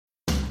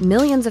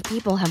Millions of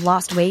people have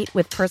lost weight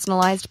with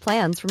personalized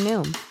plans from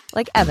Noom.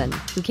 Like Evan,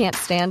 who can't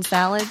stand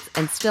salads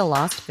and still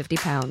lost 50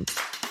 pounds.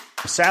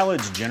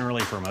 Salads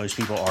generally for most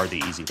people are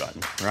the easy button,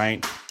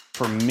 right?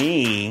 For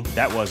me,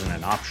 that wasn't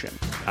an option.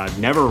 I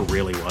never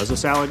really was a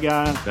salad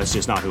guy. That's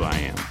just not who I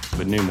am.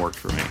 But Noom worked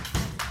for me.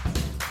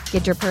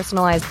 Get your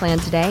personalized plan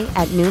today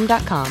at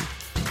Noom.com.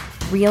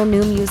 Real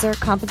Noom user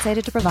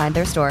compensated to provide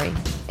their story.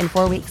 In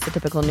 4 weeks, the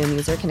typical Noom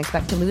user can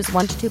expect to lose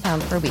 1 to 2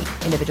 pounds per week.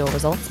 Individual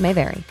results may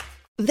vary.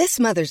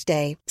 This Mother's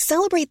Day,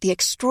 celebrate the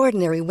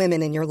extraordinary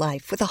women in your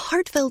life with a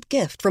heartfelt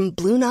gift from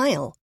Blue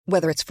Nile.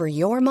 Whether it's for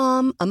your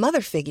mom, a mother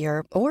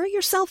figure, or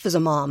yourself as a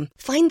mom,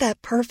 find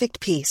that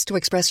perfect piece to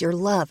express your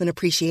love and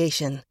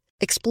appreciation.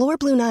 Explore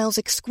Blue Nile's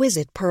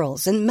exquisite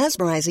pearls and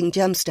mesmerizing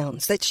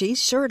gemstones that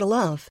she's sure to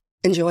love.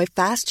 Enjoy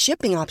fast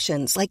shipping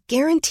options like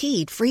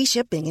guaranteed free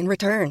shipping and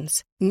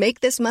returns.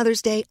 Make this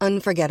Mother's Day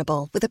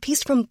unforgettable with a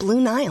piece from Blue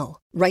Nile.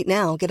 Right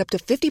now, get up to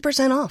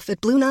 50% off at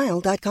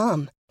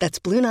BlueNile.com. That's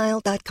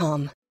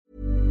BlueNile.com.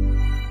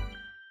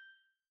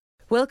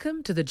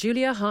 Welcome to the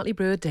Julia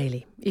Hartley-Brewer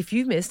Daily. If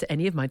you missed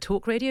any of my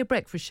Talk Radio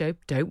breakfast show,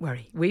 don't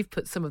worry. We've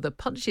put some of the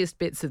punchiest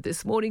bits of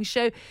this morning's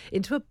show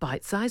into a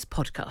bite-sized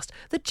podcast,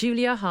 the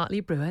Julia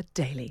Hartley-Brewer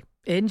Daily.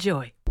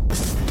 Enjoy.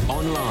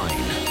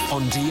 Online,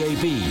 on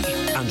DAB,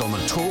 and on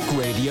the Talk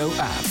Radio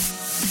app.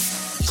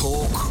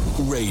 Talk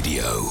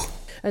Radio.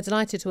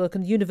 Delighted to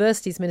welcome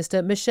Universities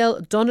Minister Michelle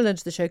Donnellan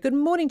to the show. Good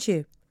morning to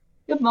you.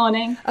 Good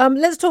morning.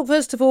 Let's talk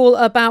first of all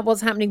about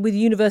what's happening with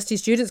university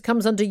students.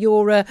 Comes under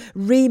your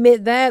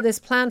remit there. There's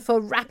plan for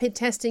rapid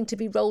testing to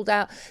be rolled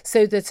out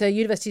so that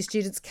university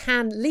students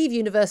can leave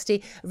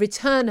university,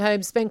 return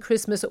home, spend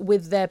Christmas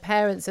with their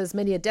parents, as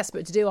many are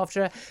desperate to do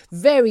after a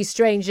very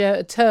strange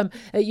term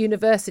at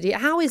university.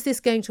 How is this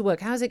going to work?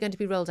 How is it going to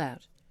be rolled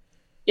out?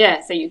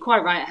 Yeah, so you're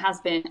quite right. It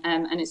has been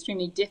an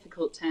extremely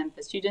difficult term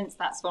for students.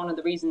 That's one of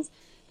the reasons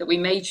that we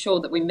made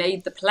sure that we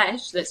made the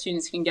pledge that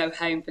students can go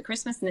home for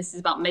Christmas. And this is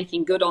about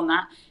making good on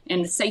that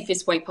in the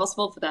safest way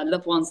possible for their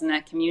loved ones and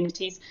their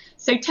communities.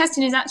 So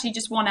testing is actually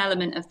just one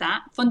element of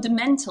that.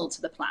 Fundamental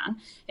to the plan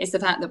is the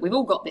fact that we've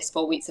all got this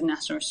 4 weeks of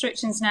national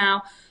restrictions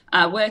now.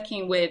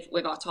 Working with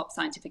our top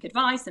scientific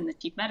advice and the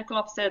chief medical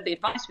officer, the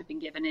advice we've been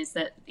given is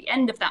that at the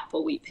end of that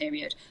 4 week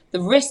period, the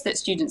risk that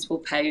students will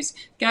pose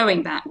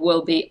going back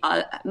will be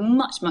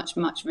much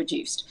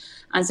reduced.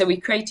 And so we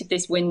created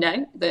this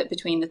window that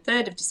between the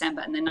 3rd of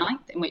December and the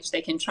 9th in which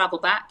they can travel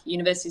back.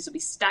 Universities will be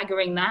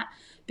staggering that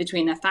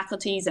between their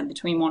faculties and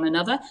between one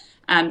another,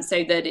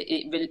 so that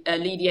it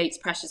alleviates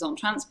pressures on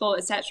transport,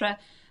 etc.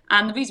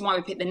 And the reason why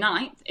we picked the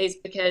 9th is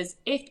because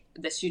if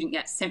the student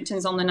gets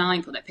symptoms on the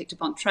 9th or they're picked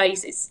up on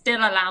trace, it still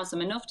allows them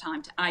enough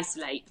time to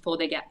isolate before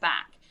they get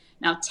back.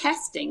 Now,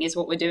 testing is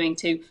what we're doing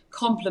to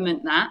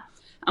complement that.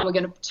 And we're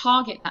going to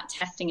target that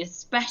testing,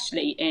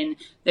 especially in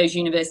those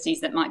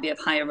universities that might be of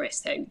higher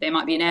risk. So they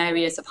might be in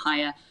areas of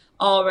higher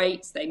R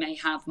rates. They may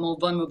have more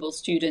vulnerable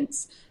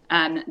students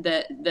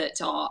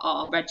that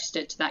are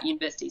registered to that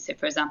university. So,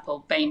 for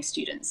example, BAME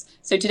students.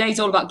 So today's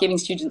all about giving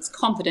students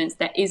confidence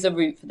there is a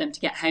route for them to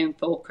get home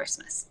for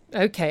Christmas.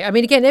 OK. I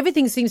mean, again,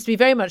 everything seems to be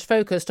very much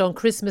focused on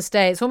Christmas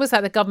Day. It's almost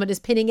like the government is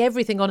pinning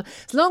everything on.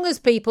 As long as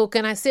people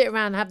can sit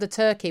around and have the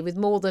turkey with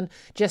more than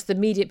just the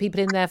immediate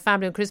people in their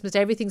family on Christmas Day,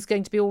 everything's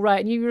going to be all right.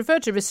 And you refer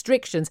to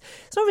restrictions.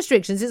 It's not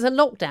restrictions. It's a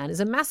lockdown. It's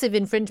a massive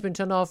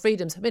infringement on our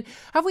freedoms. I mean,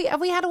 have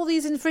we had all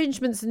these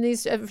infringements and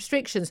these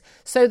restrictions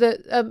so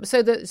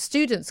that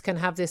students can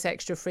have this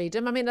extra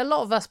freedom? I mean, a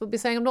lot of us would be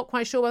saying, I'm not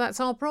quite sure whether that's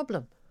our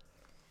problem.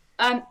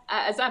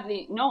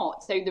 Absolutely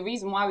not. So the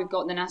reason why we've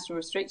got the national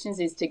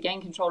restrictions is to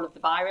gain control of the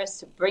virus,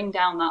 to bring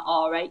down that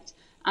R rate,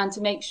 and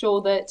to make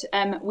sure that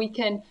we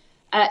can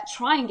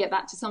try and get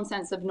back to some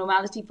sense of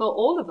normality for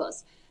all of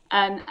us.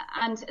 And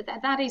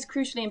that is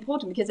crucially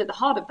important because at the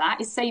heart of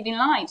that is saving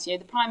lives. You know,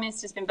 the Prime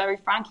Minister's been very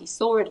frank. He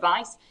saw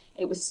advice.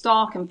 It was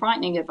stark and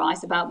frightening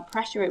advice about the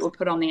pressure it would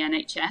put on the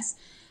NHS.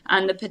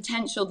 And the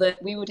potential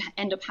that we would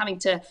end up having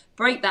to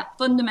break that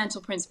fundamental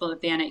principle of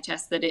the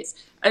NHS, that it's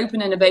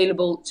open and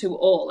available to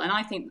all. And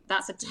I think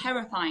that's a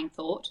terrifying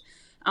thought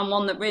and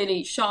one that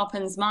really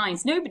sharpens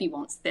minds. Nobody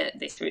wants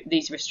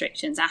these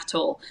restrictions at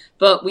all.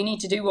 But we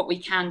need to do what we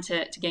can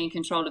to gain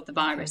control of the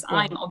virus. Okay.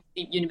 I'm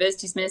obviously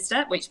Universities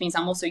Minister, which means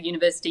I'm also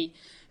university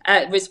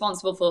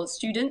responsible for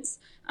students.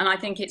 And I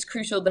think it's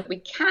crucial that we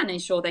can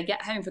ensure they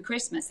get home for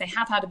Christmas. They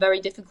have had a very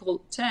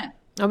difficult term.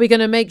 Are we going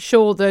to make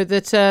sure, though,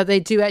 that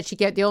they do actually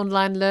get the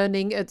online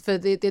learning for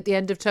the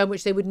end of term,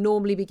 which they would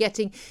normally be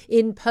getting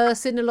in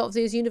person in a lot of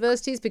these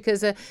universities?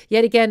 Because,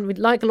 yet again,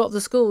 like a lot of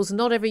the schools,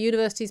 not every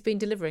university has been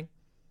delivering.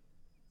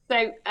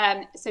 So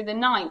the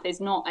 9th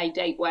is not a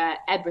date where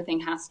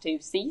everything has to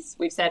cease.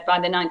 We've said by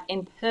the 9th,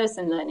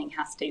 in-person learning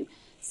has to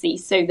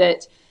cease so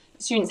that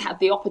students have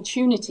the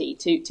opportunity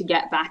to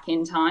get back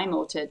in time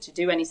or to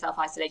do any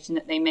self-isolation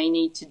that they may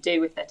need to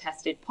do if they're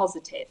tested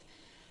positive.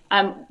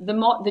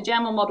 The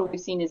general model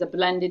we've seen is a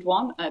blended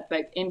one,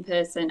 both in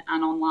person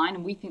and online.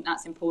 And we think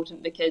that's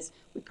important because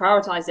we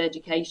prioritise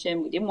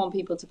education. We didn't want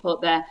people to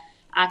put their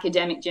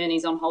academic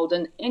journeys on hold.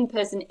 And in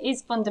person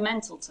is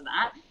fundamental to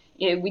that.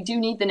 we do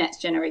need the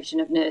next generation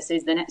of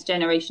nurses, the next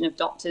generation of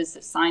doctors,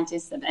 of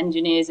scientists, of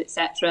engineers,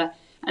 etc.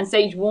 And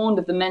Sage warned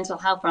of the mental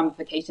health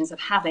ramifications of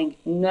having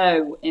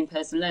no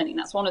in-person learning.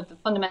 That's one of the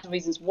fundamental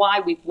reasons why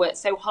we've worked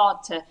so hard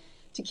to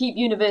keep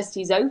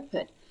universities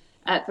open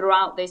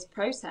throughout this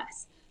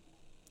process.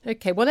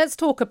 Okay, well, let's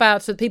talk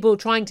about the people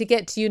trying to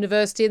get to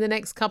university in the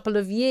next couple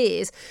of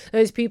years.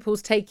 Those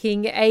pupils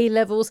taking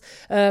A-levels,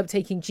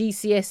 taking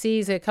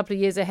GCSEs a couple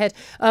of years ahead.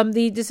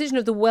 The decision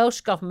of the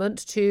Welsh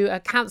Government to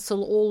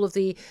cancel all of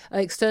the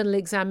external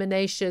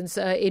examinations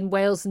in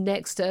Wales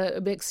next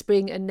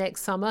spring and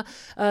next summer.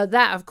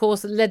 That, of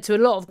course, led to a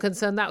lot of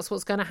concern. That's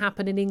what's going to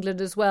happen in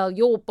England as well.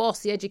 Your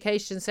boss, the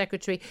Education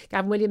Secretary,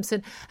 Gavin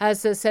Williamson,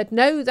 has said,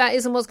 no, that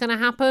isn't what's going to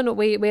happen.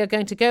 We are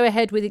going to go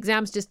ahead with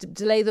exams, just to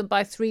delay them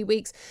by 3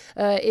 weeks.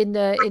 In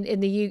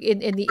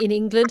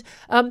England.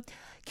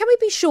 Can we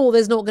be sure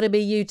there's not going to be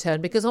a U-turn?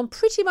 Because on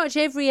pretty much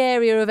every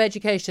area of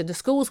education, the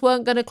schools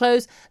weren't going to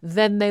close,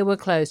 then they were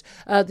closed.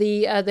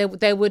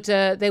 They would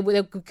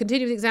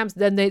continue with exams,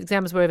 then the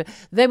exams were over.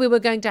 Then we were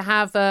going to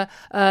have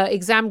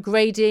exam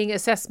grading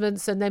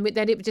assessments, and then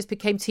it just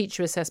became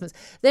teacher assessments.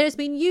 There has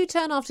been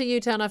U-turn after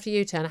U-turn after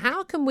U-turn.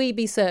 How can we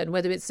be certain,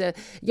 whether it's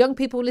young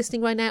people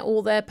listening right now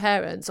or their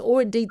parents,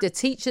 or indeed the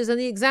teachers and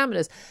the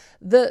examiners,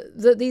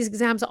 that these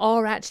exams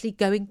are actually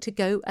going to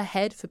go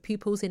ahead for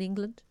pupils in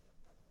England?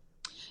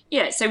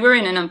 Yeah, so we're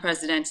in an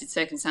unprecedented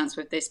circumstance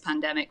with this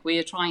pandemic. We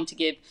are trying to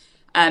give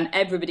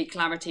everybody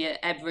clarity at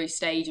every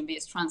stage and be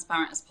as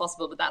transparent as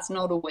possible, but that's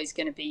not always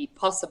going to be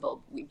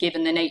possible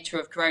given the nature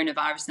of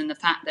coronavirus and the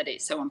fact that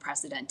it's so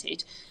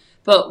unprecedented.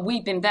 But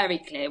we've been very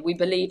clear. We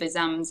believe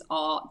exams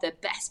are the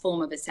best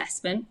form of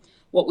assessment.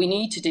 What we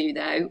need to do,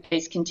 though,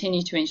 is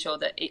continue to ensure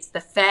that it's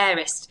the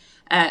fairest.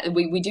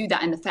 We do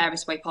that in the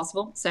fairest way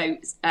possible. So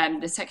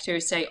the Secretary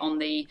of State on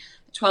the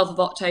 12th of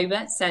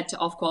October said to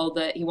Ofqual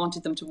that he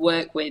wanted them to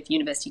work with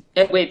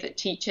with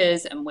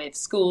teachers and with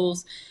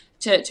schools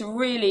to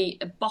really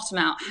bottom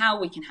out how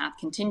we can have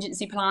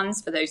contingency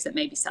plans for those that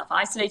may be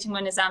self-isolating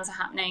when exams are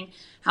happening,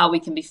 how we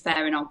can be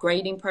fair in our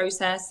grading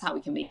process, how we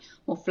can be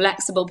more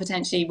flexible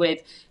potentially with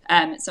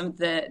some of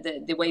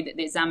the way that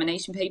the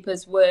examination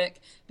papers work,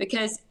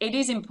 because it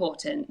is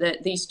important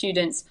that these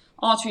students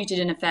are treated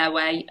in a fair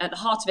way. At the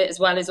heart of it as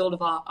well is all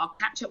of our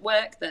catch-up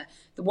work, the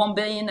 1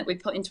 billion that we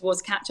put in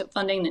towards catch-up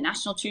funding, the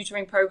national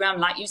tutoring programme,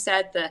 like you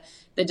said,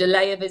 the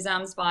delay of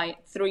exams by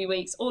 3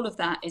 weeks, all of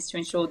that is to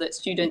ensure that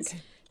students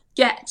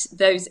get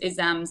those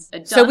exams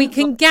done. So we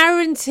can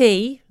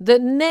guarantee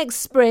that next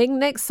spring,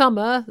 next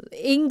summer,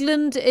 in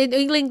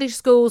English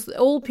schools,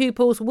 all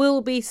pupils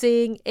will be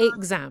seeing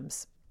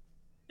exams.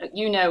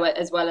 You know it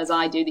as well as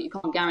I do that you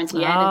can't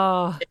guarantee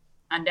anything with the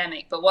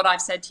pandemic. But what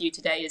I've said to you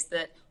today is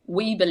that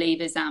we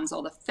believe exams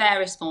are the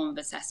fairest form of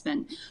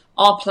assessment.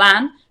 Our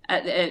plan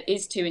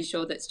is to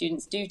ensure that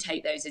students do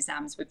take those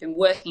exams. We've been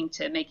working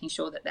to making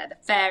sure that they're the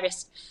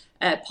fairest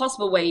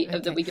possible way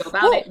that we go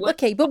about it.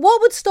 Okay, but what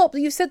would stop?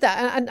 You said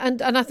that,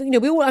 and I think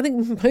I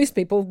think most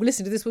people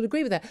listening to this would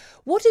agree with that.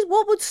 What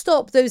would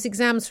stop those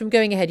exams from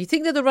going ahead? You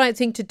think they're the right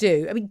thing to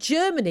do? I mean,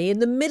 Germany, in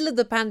the middle of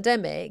the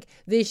pandemic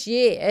this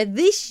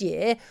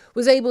year,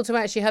 was able to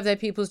actually have their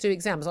pupils do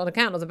exams on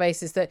account of the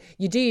basis that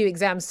you do your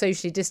exams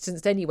socially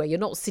distanced anyway. You're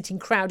not sitting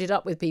crowded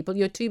up with people.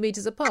 You're 2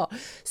 meters apart.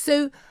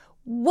 So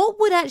what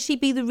would actually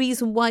be the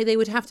reason why they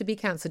would have to be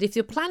cancelled? If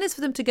your plan is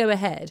for them to go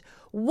ahead,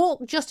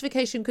 what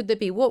justification could there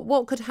be?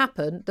 What could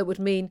happen that would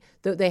mean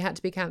that they had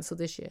to be cancelled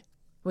this year?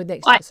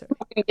 Next year, sorry.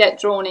 I can get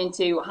drawn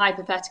into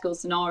hypothetical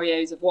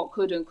scenarios of what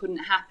could and couldn't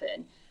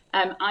happen.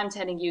 I'm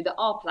telling you that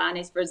our plan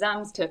is for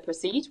exams to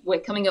proceed. We're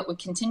coming up with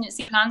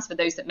contingency plans for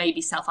those that may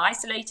be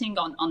self-isolating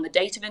on the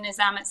date of an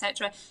exam,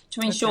 etc.,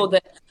 to ensure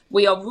that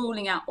we are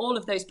ruling out all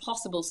of those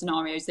possible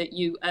scenarios that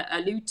you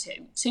allude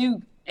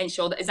to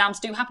ensure that exams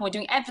do happen. We're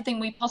doing everything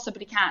we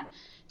possibly can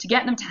to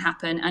get them to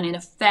happen and in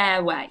a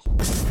fair way.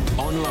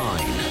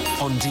 Online,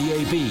 on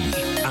DAB,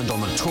 and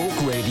on the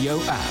Talk Radio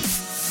app.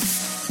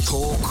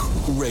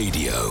 Talk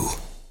Radio.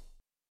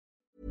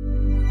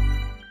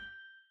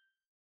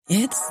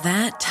 It's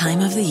that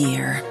time of the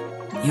year.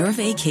 Your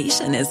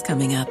vacation is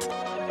coming up.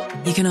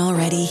 You can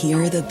already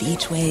hear the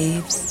beach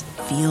waves,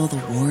 feel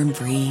the warm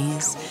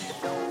breeze,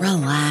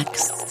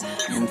 relax,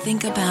 and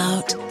think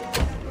about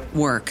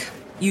work.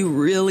 You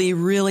really,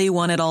 really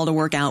want it all to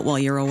work out while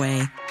you're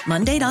away.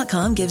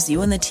 Monday.com gives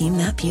you and the team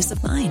that peace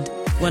of mind.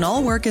 When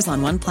all work is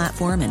on one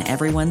platform and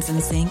everyone's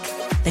in sync,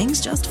 things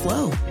just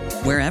flow.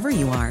 Wherever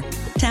you are,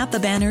 tap the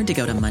banner to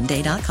go to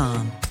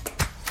Monday.com.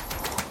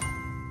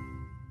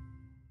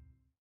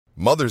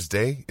 Mother's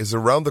Day is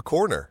around the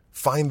corner.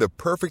 Find the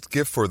perfect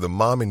gift for the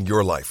mom in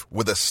your life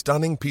with a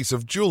stunning piece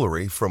of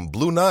jewelry from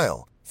Blue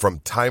Nile. From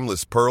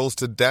timeless pearls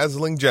to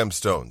dazzling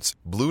gemstones,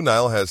 Blue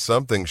Nile has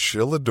something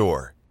she'll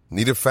adore.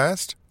 Need it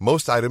fast?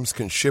 Most items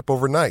can ship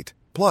overnight.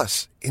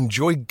 Plus,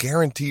 enjoy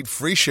guaranteed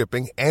free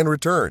shipping and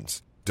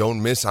returns.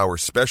 Don't miss our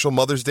special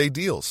Mother's Day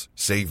deals.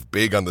 Save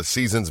big on the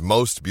season's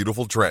most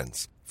beautiful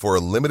trends. For a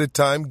limited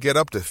time, get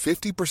up to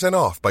 50%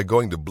 off by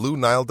going to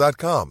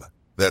BlueNile.com.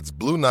 That's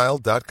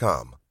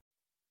BlueNile.com.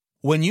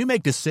 When you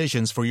make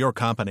decisions for your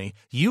company,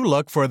 you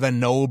look for the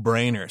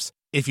no-brainers.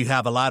 If you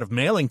have a lot of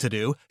mailing to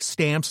do,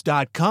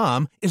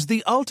 Stamps.com is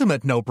the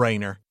ultimate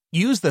no-brainer.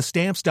 Use the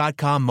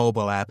Stamps.com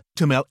mobile app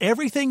to mail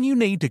everything you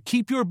need to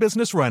keep your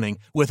business running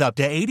with up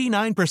to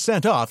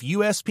 89% off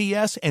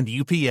USPS and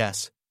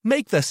UPS.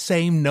 Make the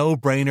same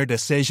no-brainer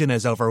decision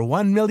as over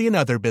 1 million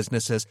other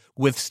businesses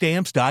with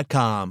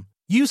Stamps.com.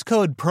 Use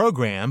code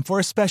PROGRAM for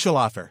a special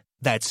offer.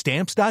 That's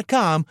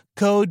Stamps.com,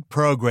 code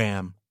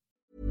PROGRAM.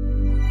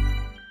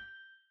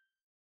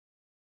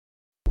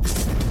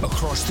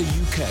 Across the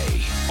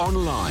UK,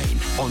 online,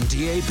 on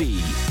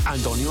DAB,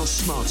 and on your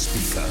smart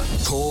speaker.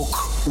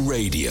 Talk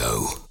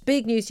Radio.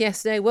 Big news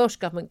yesterday, Welsh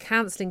Government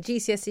cancelling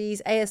GCSEs,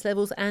 AS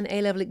levels and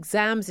A-level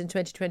exams in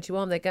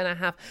 2021. They're going to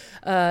have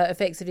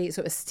effectively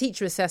sort of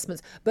teacher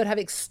assessments, but have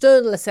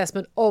external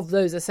assessment of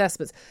those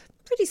assessments.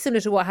 Pretty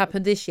similar to what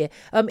happened this year.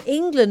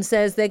 England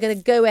says they're going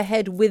to go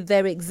ahead with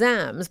their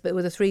exams, but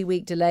with a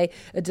 3-week delay.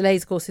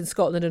 Delays, of course, in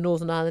Scotland and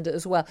Northern Ireland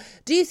as well.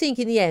 Do you think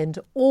in the end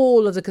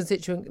all of the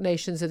constituent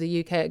nations of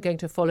the UK are going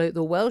to follow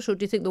the Welsh, or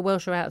do you think the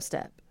Welsh are out of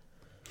step?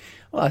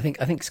 Well, I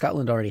think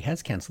Scotland already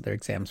has cancelled their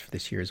exams for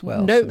this year as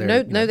well. No,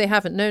 so they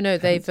haven't.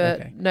 They've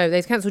okay.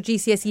 They've cancelled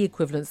GCSE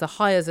equivalents. The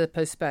hires are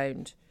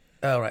postponed.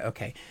 Oh, right.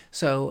 Okay.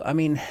 So, I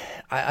mean,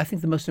 I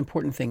think the most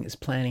important thing is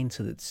planning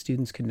so that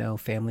students can know,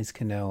 families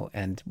can know,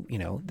 and,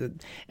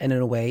 and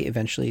in a way,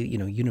 eventually,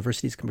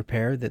 universities can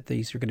prepare that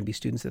these are going to be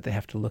students that they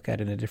have to look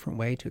at in a different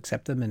way to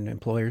accept them, and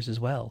employers as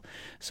well.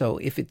 So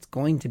if it's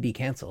going to be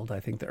cancelled, I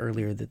think the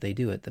earlier that they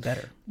do it, the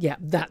better. Yeah,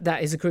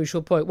 that is a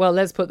crucial point. Well,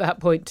 let's put that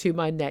point to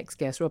my next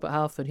guest, Robert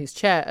Halfon, who's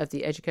chair of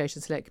the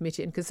Education Select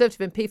Committee and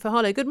Conservative MP for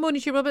Harlow. Good morning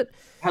to you, Robert.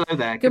 Hello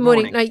there. Good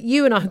morning. Now,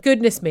 you and I,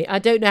 goodness me, I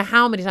don't know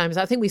how many times,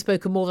 I think we've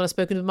spoken more than I've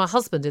spoken with my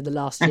husband in the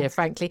last year,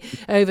 frankly,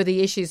 over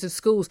the issues of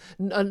schools.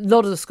 A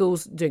lot of the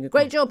schools doing a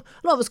great job,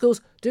 a lot of the schools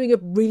doing a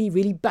really,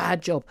 really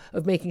bad job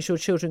of making sure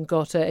children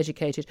got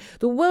educated.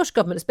 The Welsh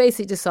Government has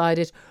basically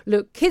decided,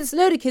 look,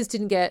 load of kids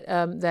didn't get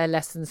their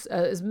lessons.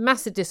 There's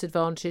massive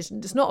disadvantage.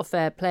 It's not a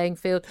fair playing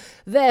field.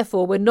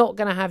 Therefore, we're not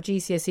going to have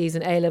GCSEs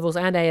and A-levels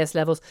and AS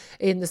levels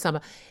in the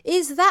summer.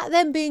 Is that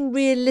them being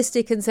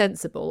realistic and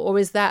sensible, or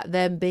is that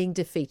them being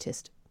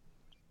defeatist?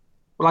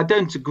 Well, I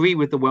don't agree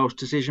with the Welsh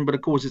decision, but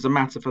of course it's a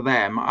matter for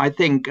them. I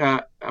think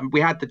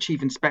we had the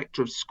Chief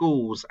Inspector of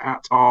Schools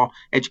at our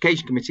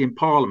Education Committee in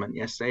Parliament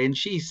yesterday, and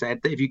she said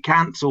that if you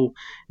cancel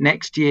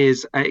next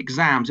year's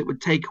exams, it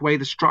would take away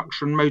the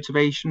structure and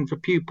motivation for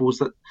pupils,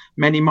 that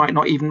many might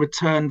not even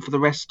return for the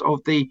rest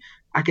of the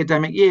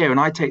academic year. And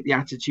I take the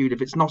attitude,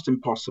 if it's not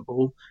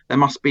impossible, there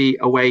must be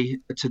a way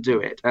to do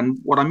it. And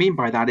what I mean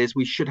by that is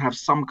we should have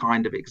some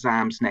kind of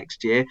exams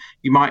next year.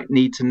 You might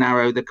need to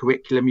narrow the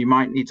curriculum, you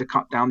might need to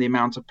cut down the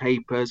amount of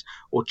papers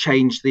or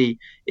change the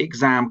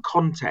exam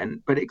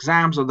content, but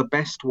exams are the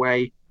best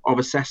way of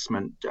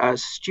assessment.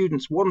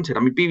 Students want it. I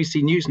mean,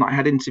 BBC Newsnight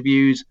had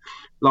interviews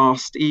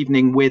last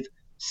evening with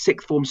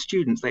sixth form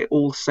students. They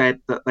all said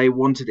that they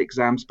wanted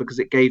exams because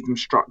it gave them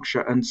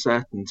structure and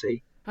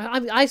certainty.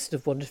 I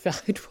sort of wondered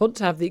if I'd want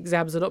to have the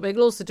exams or not, but it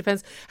also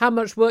depends how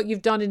much work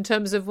you've done in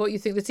terms of what you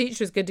think the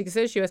teacher is going to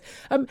assess you as.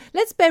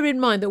 Let's bear in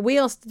mind that we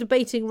are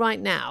debating right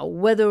now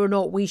whether or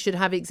not we should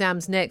have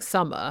exams next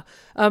summer.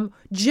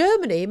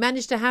 Germany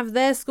managed to have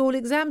their school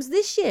exams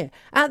this year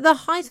at the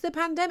height of the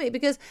pandemic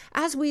because,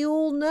 as we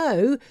all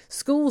know,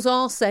 schools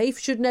are safe,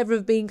 should never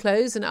have been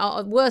closed,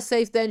 and were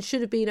safe then,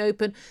 should have been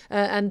open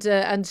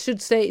and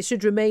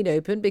should remain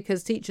open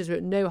because teachers are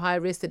at no higher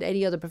risk than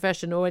any other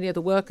profession or any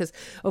other workers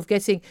of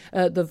getting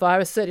the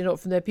virus, certainly not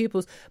from their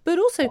pupils. But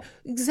also,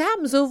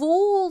 exams, of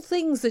all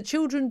things that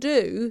children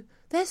do,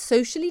 they're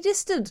socially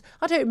distant.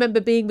 I don't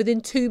remember being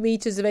within 2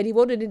 metres of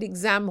anyone in an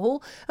exam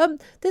hall.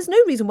 There's no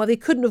reason why they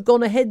couldn't have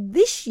gone ahead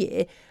this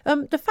year.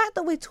 The fact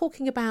that we're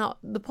talking about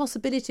the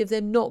possibility of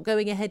them not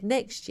going ahead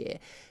next year,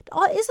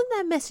 isn't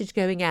their message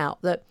going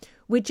out that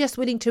we're just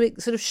willing to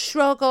sort of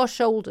shrug our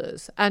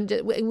shoulders and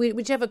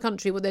whichever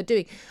country what they're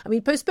doing? I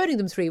mean, postponing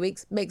them 3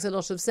 weeks makes a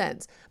lot of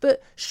sense,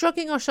 but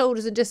shrugging our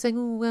shoulders and just saying,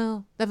 oh,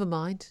 well, never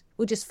mind,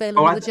 we'll just fail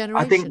another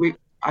generation.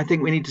 I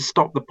think we need to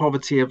stop the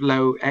poverty of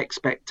low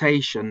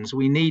expectations.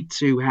 We need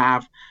to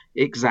have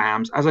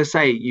exams. As I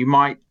say, you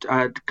might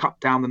cut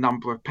down the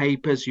number of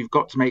papers. You've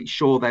got to make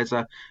sure there's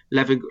a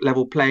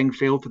level playing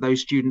field for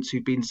those students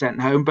who've been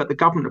sent home. But the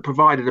government have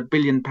provided £1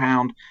 billion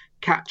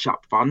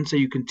catch-up fund, so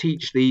you can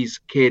teach these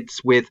kids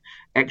with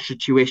extra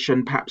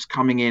tuition, perhaps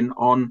coming in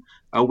on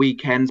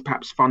weekends,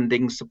 perhaps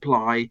funding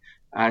supply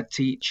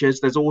teachers.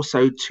 There's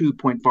also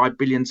 2.5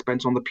 billion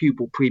spent on the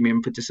pupil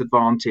premium for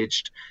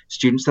disadvantaged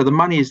students. So the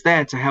money is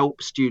there to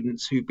help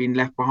students who've been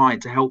left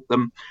behind, to help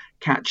them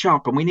catch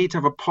up. And we need to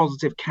have a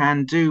positive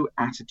can-do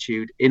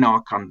attitude in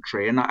our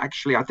country. And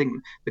actually, I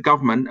think the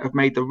government have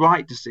made the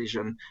right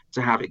decision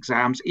to have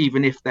exams,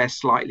 even if they're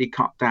slightly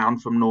cut down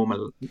from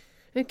normal.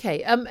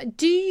 OK.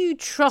 Do you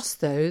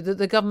trust, though, that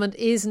the government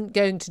isn't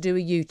going to do a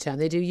U-turn?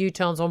 They do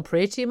U-turns on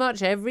pretty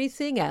much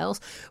everything else.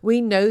 We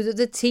know that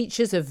the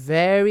teachers are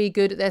very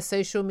good at their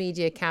social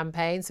media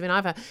campaigns. I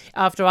mean,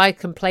 after I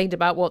complained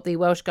about what the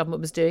Welsh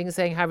government was doing and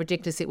saying how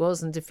ridiculous it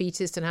was and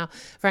defeatist and how,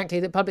 frankly,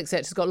 the public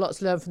sector's got lots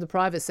to learn from the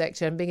private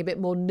sector and being a bit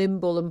more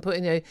nimble and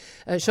putting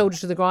shoulder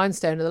to the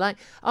grindstone and the like,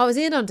 I was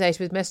inundated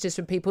with messages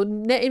from people.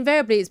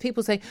 Invariably, it's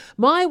people saying,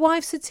 my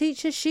wife's a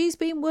teacher, she's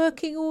been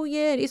working all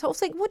year. And it's all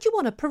saying, what do you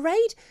want, a parade?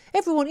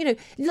 Everyone,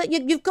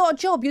 you've got a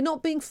job. You're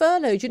not being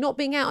furloughed. You're not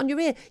being out on your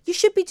ear. You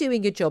should be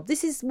doing your job.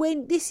 This is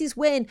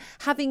when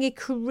having a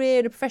career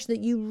and a profession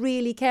that you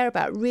really care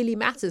about really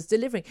matters,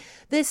 delivering.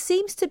 There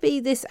seems to be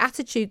this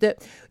attitude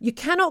that you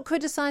cannot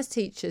criticise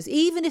teachers,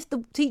 even if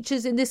the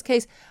teachers, in this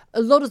case,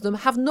 a lot of them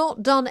have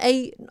not done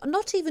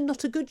not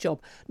a good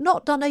job,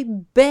 not done a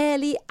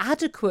barely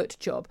adequate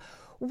job.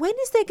 When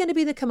is there going to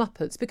be the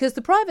comeuppance? Because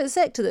the private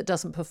sector that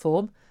doesn't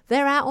perform,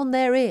 they're out on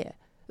their ear.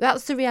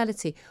 That's the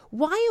reality.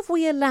 Why have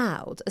we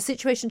allowed a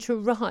situation to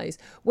arise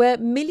where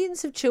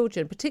millions of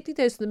children,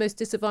 particularly those from the most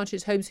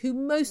disadvantaged homes who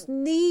most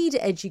need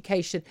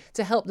education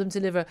to help them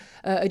deliver,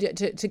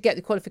 to get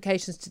the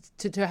qualifications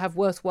to have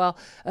worthwhile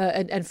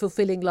and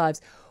fulfilling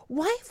lives?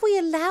 Why have we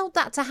allowed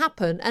that to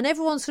happen? And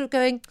everyone's sort of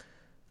going,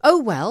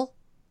 oh, well,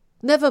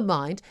 never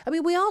mind. I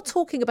mean, we are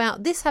talking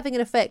about this having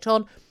an effect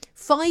on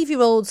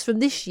 5-year-olds from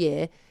this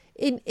year.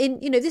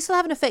 This will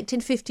have an effect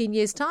in 15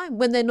 years' time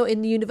when they're not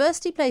in the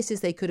university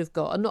places they could have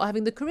got and not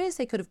having the careers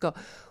they could have got.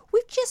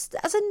 We've just,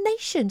 as a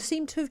nation,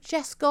 seem to have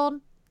just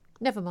gone,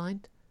 never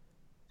mind.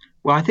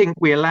 Well, I think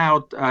we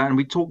allowed, and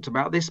we talked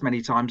about this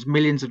many times,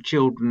 millions of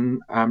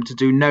children to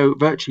do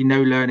virtually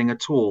no learning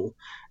at all,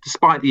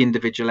 despite the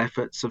individual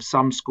efforts of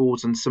some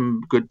schools and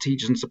some good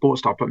teachers and support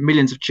staff. But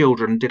millions of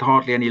children did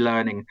hardly any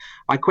learning.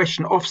 I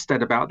question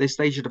Ofsted about this.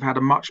 They should have had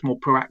a much more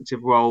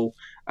proactive role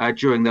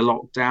during the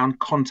lockdown,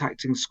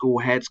 contacting school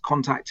heads,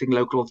 contacting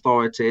local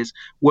authorities,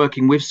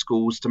 working with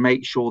schools to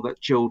make sure that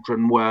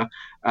children were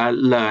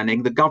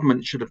learning. The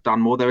government should have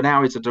done more. There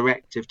now is a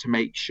directive to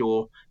make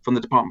sure from the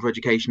Department for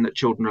Education that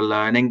children are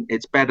learning.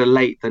 It's better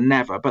late than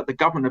never, but the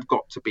government have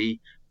got to be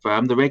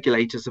firm. The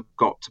regulators have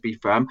got to be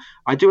firm.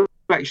 I do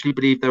actually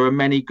believe there are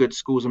many good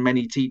schools and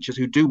many teachers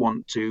who do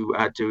want to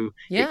do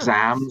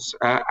exams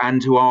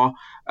and who are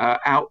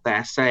out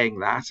there saying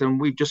that.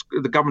 And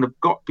the government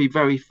have got to be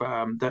very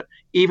firm that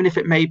even if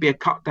it may be a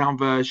cut down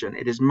version,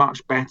 it is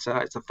much better.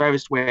 It's the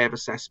fairest way of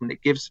assessment.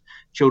 It gives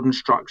children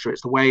structure.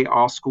 It's the way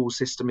our school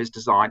system is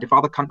designed. If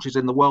other countries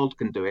in the world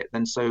can do it,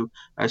 then so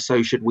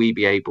should we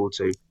be able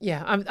to.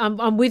 Yeah,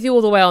 I'm with you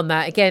all the way on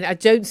that. Again, I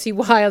don't see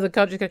why other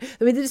countries can.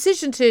 I mean, the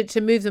decision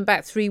to move them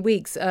back 3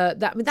 weeks,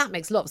 that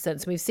makes a lot of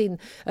sense. We've seen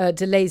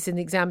delays in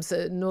the exams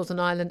at Northern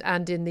Ireland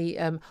and in the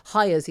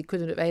Highers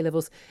equivalent of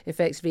A-levels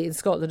effectively in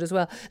Scotland as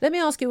well. Let me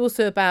ask you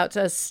also about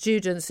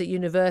students at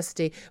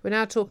university. We're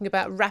now talking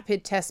about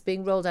rapid tests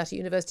being rolled out at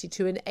university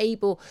to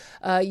enable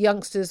the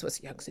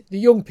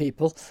young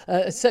people,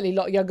 certainly a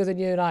lot younger than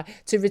you and I,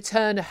 to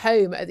return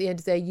home at the end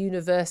of their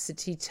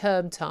university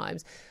term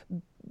times.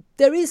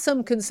 There is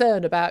some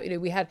concern about,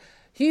 we had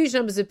huge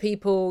numbers of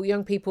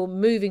young people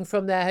moving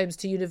from their homes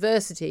to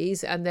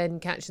universities and then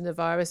catching the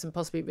virus and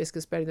possibly risk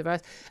of spreading the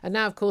virus. And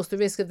now, of course, the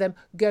risk of them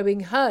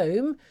going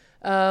home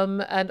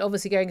and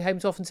obviously going home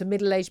often to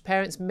middle-aged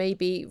parents,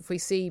 maybe if we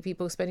see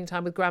people spending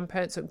time with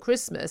grandparents at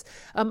Christmas.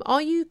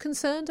 Are you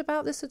concerned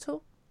about this at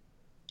all?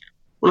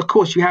 Well, of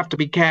course, you have to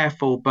be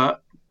careful,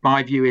 but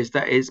my view is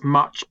that it's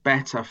much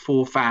better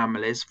for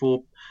families,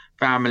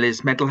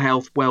 mental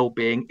health,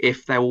 well-being,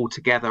 if they're all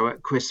together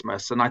at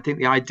Christmas. And I think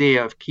the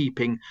idea of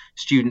keeping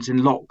students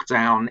in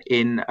lockdown,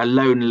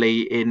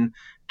 lonely in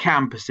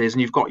campuses,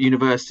 and you've got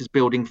universities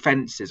building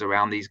fences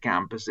around these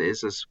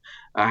campuses, as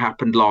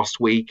happened last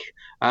week,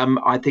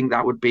 I think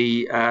that would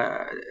be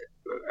a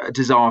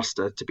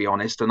disaster, to be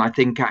honest. And I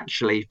think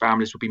actually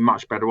families would be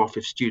much better off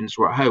if students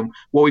were at home.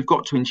 What we've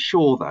got to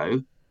ensure,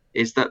 though,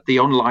 is that the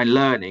online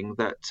learning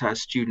that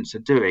students are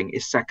doing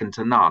is second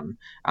to none.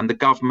 And the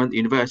government, the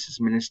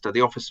universities minister, the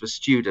Office of a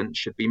Student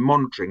should be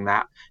monitoring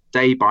that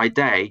day by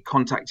day,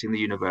 contacting the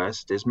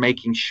universities,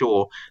 making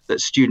sure that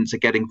students are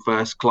getting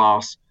first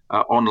class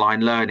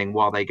online learning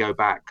while they go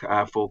back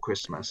for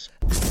Christmas.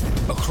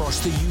 Across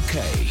the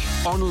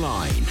UK,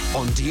 online,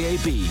 on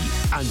DAB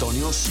and on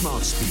your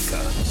smart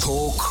speaker.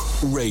 Talk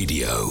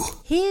Radio.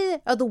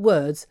 Here are the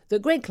words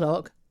that Greg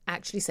Clark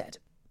actually said.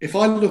 If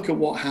I look at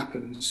what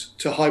happens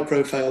to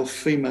high-profile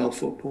female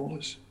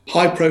footballers,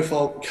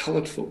 high-profile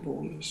coloured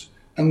footballers,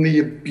 and the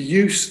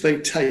abuse they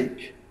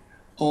take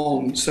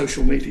on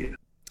social media.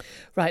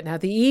 Right, now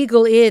the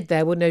eagle-eared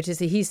there will notice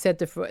that he said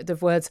the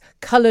words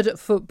coloured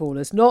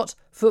footballers, not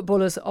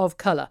footballers of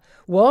colour.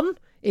 One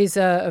is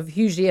a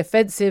hugely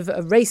offensive,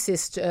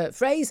 racist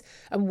phrase,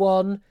 and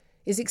one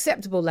is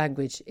acceptable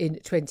language in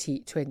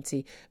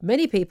 2020.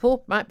 Many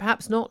people might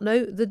perhaps not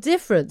know the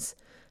difference.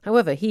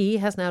 However, he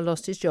has now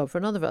lost his job for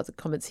a number of other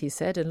comments he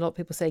said, and a lot of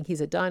people saying he's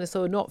a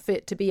dinosaur, not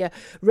fit to be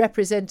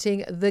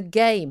representing the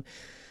game.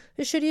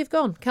 should he have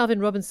gone? Calvin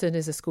Robinson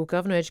is a school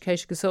governor,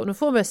 education consultant, and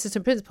former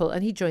assistant principal,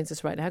 and he joins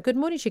us right now. Good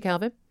morning to you,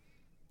 Calvin.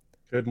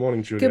 Good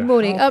morning, Julia. Good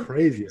morning. How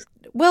crazy is it?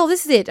 Well,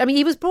 this is it. I mean,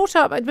 he was brought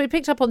up, we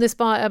picked up on this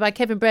by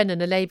Kevin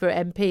Brennan, a Labour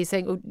MP,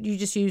 saying, "Oh, you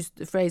just used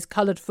the phrase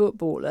coloured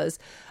footballers.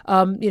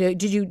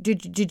 Did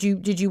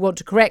you want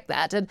to correct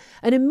that?" And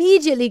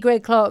immediately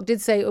Greg Clark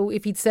did say, "Oh,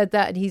 if he'd said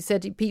that," and he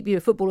said, "People,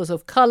 footballers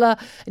of colour,"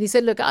 and he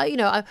said, "Look,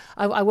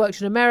 I worked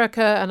in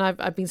America and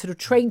I've been sort of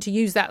trained to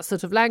use that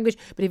sort of language,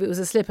 but if it was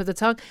a slip of the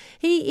tongue,"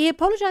 he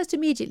apologised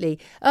immediately.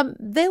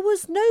 There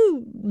was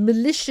no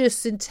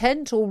malicious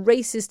intent or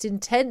racist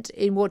intent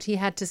in what he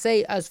had to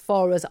say, as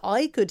far as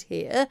I could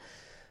hear.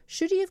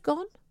 Should he have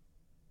gone?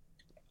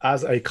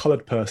 As a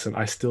coloured person,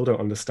 I still don't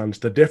understand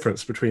the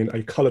difference between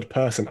a coloured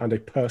person and a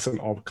person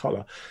of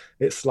colour.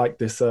 It's like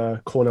this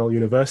Cornell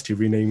University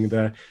renaming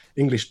their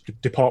English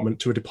department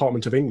to a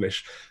Department of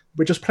English.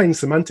 We're just playing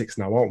semantics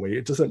now, aren't we?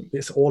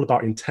 It's all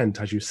about intent,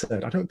 as you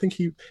said. I don't think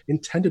he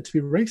intended to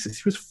be racist.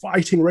 He was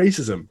fighting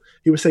racism.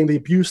 He was saying the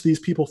abuse these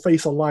people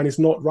face online is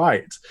not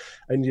right.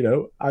 And,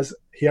 as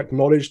he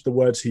acknowledged, the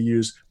words he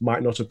used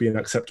might not have been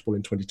acceptable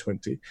in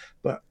 2020,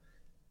 but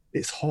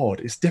it's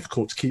hard. It's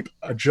difficult to keep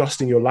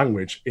adjusting your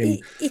language in.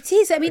 It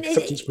is. I mean, it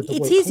is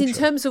culture. In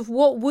terms of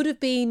what would have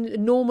been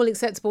normal,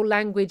 acceptable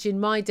language in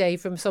my day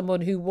from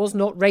someone who was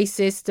not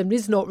racist and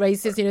is not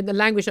racist. The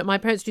language that my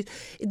parents used.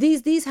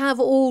 These have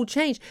all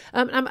changed.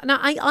 Now,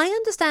 I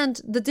understand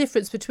the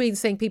difference between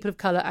saying people of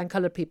colour and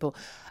coloured people.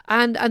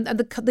 And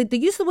the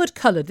use of the word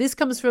coloured. This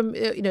comes from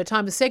a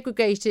time of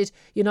segregated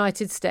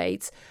United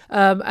States,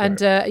 and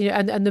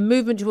the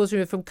movement towards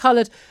from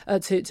coloured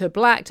to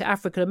black to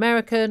African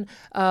American.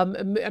 We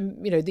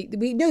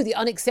know the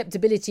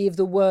unacceptability of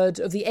the word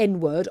of the N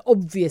word.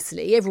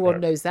 Obviously, everyone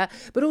knows that,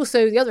 but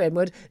also the other N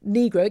word,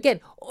 Negro. Again,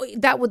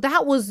 that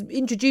was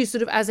introduced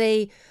sort of as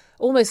a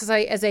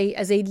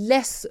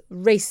less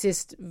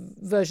racist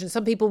version.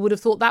 Some people would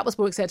have thought that was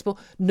more acceptable.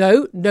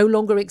 No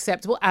longer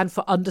acceptable, and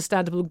for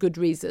understandable and good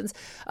reasons.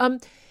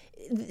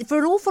 For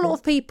an awful lot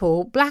of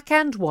people, black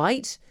and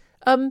white,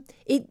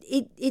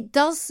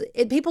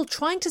 people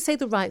trying to say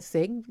the right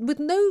thing with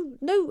no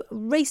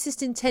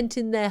racist intent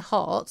in their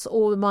hearts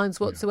or their minds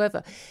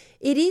whatsoever.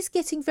 It is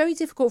getting very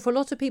difficult for a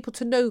lot of people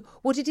to know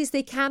what it is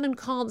they can and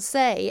can't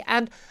say,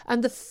 and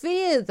the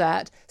fear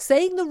that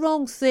saying the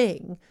wrong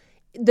thing,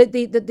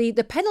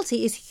 the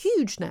penalty is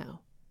huge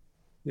now.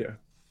 Yeah.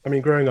 I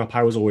mean, growing up,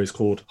 I was always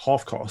called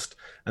half caste,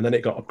 and then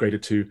it got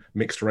upgraded to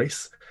mixed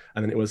race,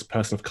 and then it was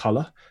person of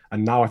colour,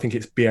 and now I think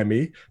it's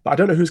BME. But I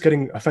don't know who's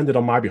getting offended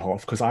on my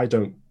behalf, because I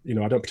don't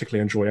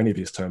particularly enjoy any of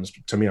these terms.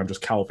 To me, I'm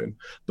just Calvin.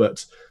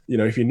 But,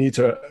 if you need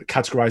to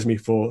categorize me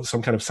for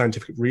some kind of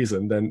scientific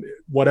reason, then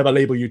whatever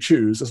label you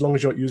choose, as long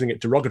as you're not using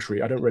it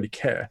derogatory, I don't really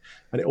care.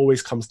 And it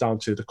always comes down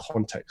to the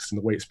context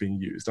and the way it's being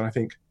used. And I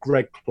think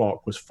Greg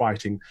Clark was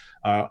fighting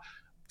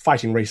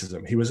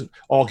racism. He was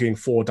arguing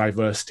for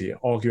diversity,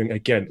 arguing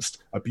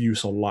against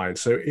abuse online.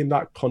 So in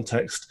that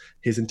context,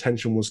 his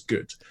intention was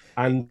good.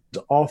 And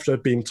after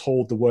being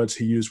told the words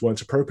he used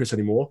weren't appropriate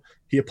anymore,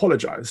 he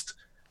apologized.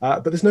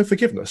 But there's no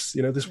forgiveness.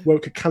 This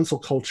woke cancel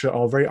culture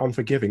are very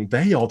unforgiving.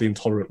 They are the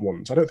intolerant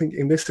ones. I don't think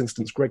in this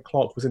instance Greg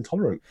Clark was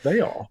intolerant. They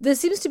are. There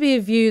seems to be a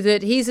view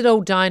that he's an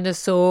old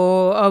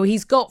dinosaur. Oh,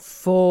 he's got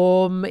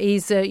form.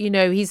 He's,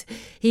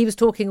 he was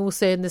talking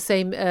also in the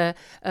same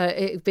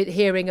bit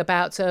hearing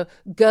about younger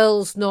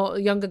girls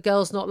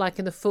not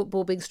liking the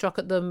football being struck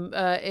at them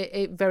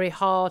very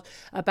hard,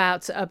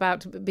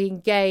 about being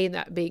gay and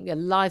that being a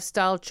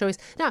lifestyle choice.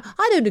 Now,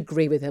 I don't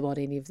agree with him on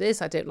any of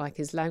this. I don't like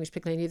his language,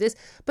 particularly any of this,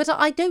 but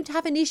I don't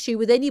have an issue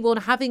with anyone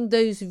having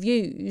those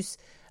views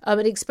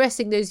and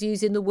expressing those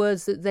views in the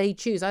words that they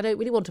choose. I don't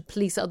really want to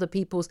police other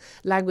people's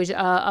language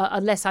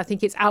unless I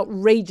think it's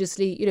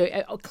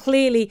outrageously,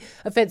 clearly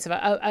offensive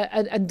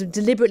and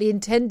deliberately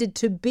intended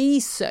to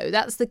be so.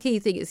 That's the key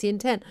thing. It's the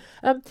intent.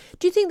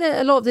 Do you think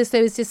that a lot of this,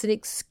 though, is just an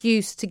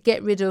excuse to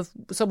get rid of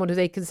someone who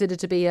they consider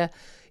to be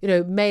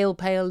male,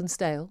 pale and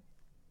stale?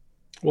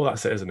 Well,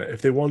 that's it, isn't it?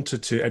 If they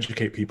wanted to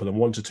educate people and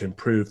wanted to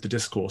improve the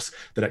discourse,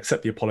 they'd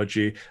accept the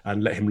apology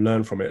and let him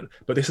learn from it.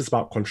 But this is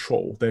about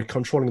control. They're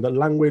controlling the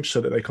language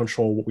so that they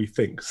control what we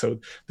think. So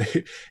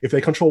if they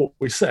control what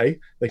we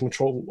say, they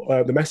control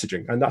the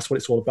messaging. And that's what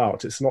it's all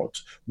about. It's not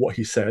what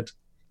he said.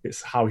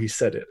 It's how he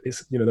said it.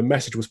 It's, the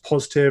message was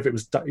positive. It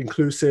was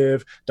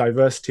inclusive,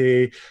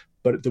 diversity.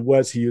 But the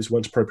words he used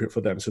weren't appropriate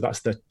for them. So that's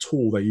the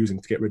tool they're using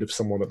to get rid of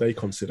someone that they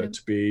consider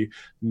to be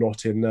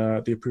not in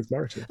the approved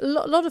narrative. A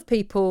lot of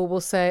people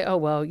will say, oh,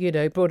 well,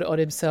 brought it on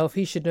himself.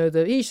 He should know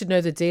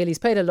the deal. He's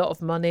paid a lot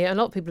of money. And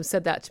a lot of people have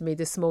said that to me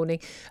this morning.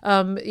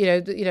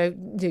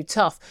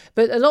 Tough.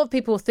 But a lot of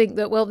people think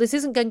that, well, this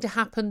isn't going to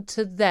happen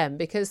to them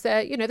because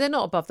they're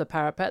not above the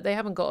parapet. They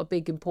haven't got a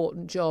big,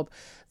 important job.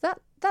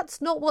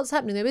 That's not what's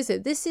happening, though, is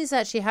it? This is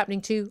actually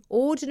happening to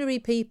ordinary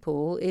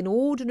people in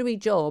ordinary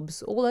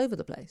jobs all over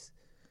the place.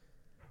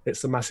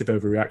 it's a massive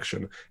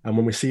overreaction. And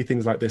when we see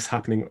things like this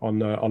happening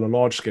on a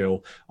large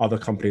scale, other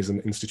companies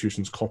and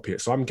institutions copy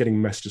it. So I'm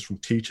getting messages from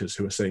teachers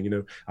who are saying,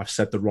 I've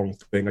said the wrong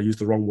thing, I used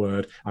the wrong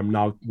word, I'm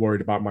now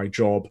worried about my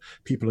job.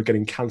 People are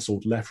getting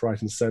cancelled left, right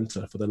and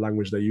centre for the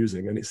language they're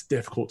using. And it's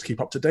difficult to keep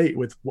up to date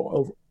with what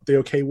are the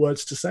okay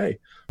words to say.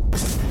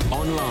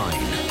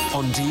 Online,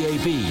 on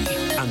DAB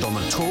and on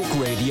the Talk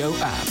Radio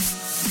app.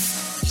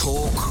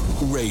 Talk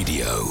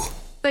Radio.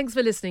 Thanks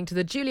for listening to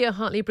the Julia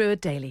Hartley Brewer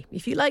Daily.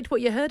 If you liked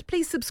what you heard,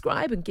 please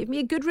subscribe and give me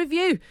a good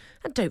review.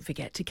 And don't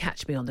forget to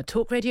catch me on the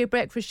Talk Radio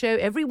Breakfast Show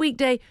every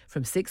weekday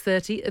from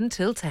 6:30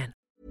 until 10.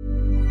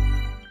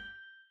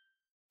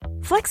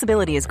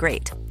 Flexibility is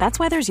great. That's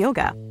why there's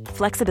yoga.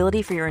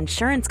 Flexibility for your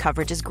insurance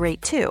coverage is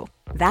great too.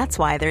 That's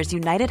why there's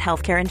United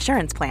Healthcare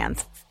Insurance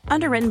Plans.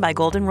 Underwritten by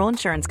Golden Rule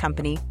Insurance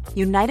Company,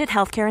 United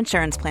Healthcare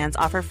Insurance Plans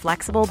offer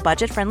flexible,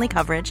 budget-friendly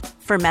coverage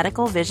for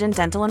medical, vision,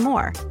 dental, and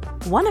more.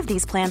 One of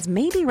these plans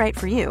may be right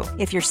for you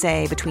if you're,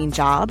 say, between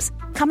jobs,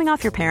 coming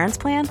off your parents'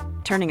 plan,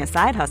 turning a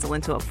side hustle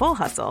into a full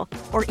hustle,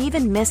 or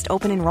even missed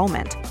open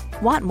enrollment.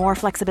 Want more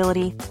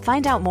flexibility?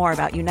 Find out more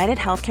about United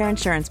Healthcare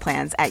Insurance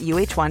Plans at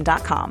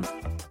uh1.com.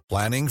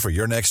 Planning for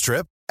your next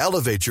trip?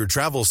 Elevate your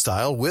travel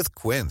style with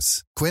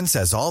Quince. Quince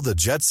has all the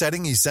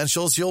jet-setting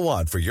essentials you'll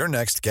want for your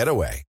next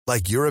getaway,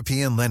 like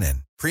European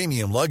linen,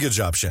 premium luggage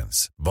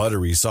options,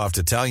 buttery soft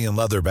Italian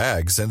leather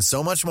bags, and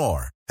so much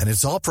more. And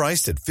it's all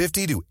priced at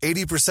 50 to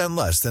 80%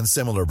 less than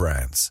similar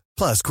brands.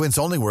 Plus, Quince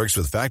only works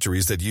with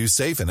factories that use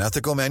safe and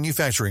ethical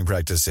manufacturing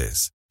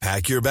practices.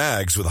 Pack your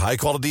bags with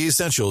high-quality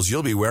essentials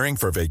you'll be wearing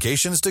for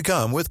vacations to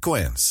come with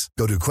Quince.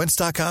 Go to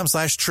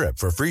quince.com/trip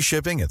for free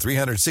shipping and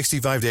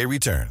 365-day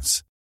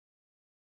returns.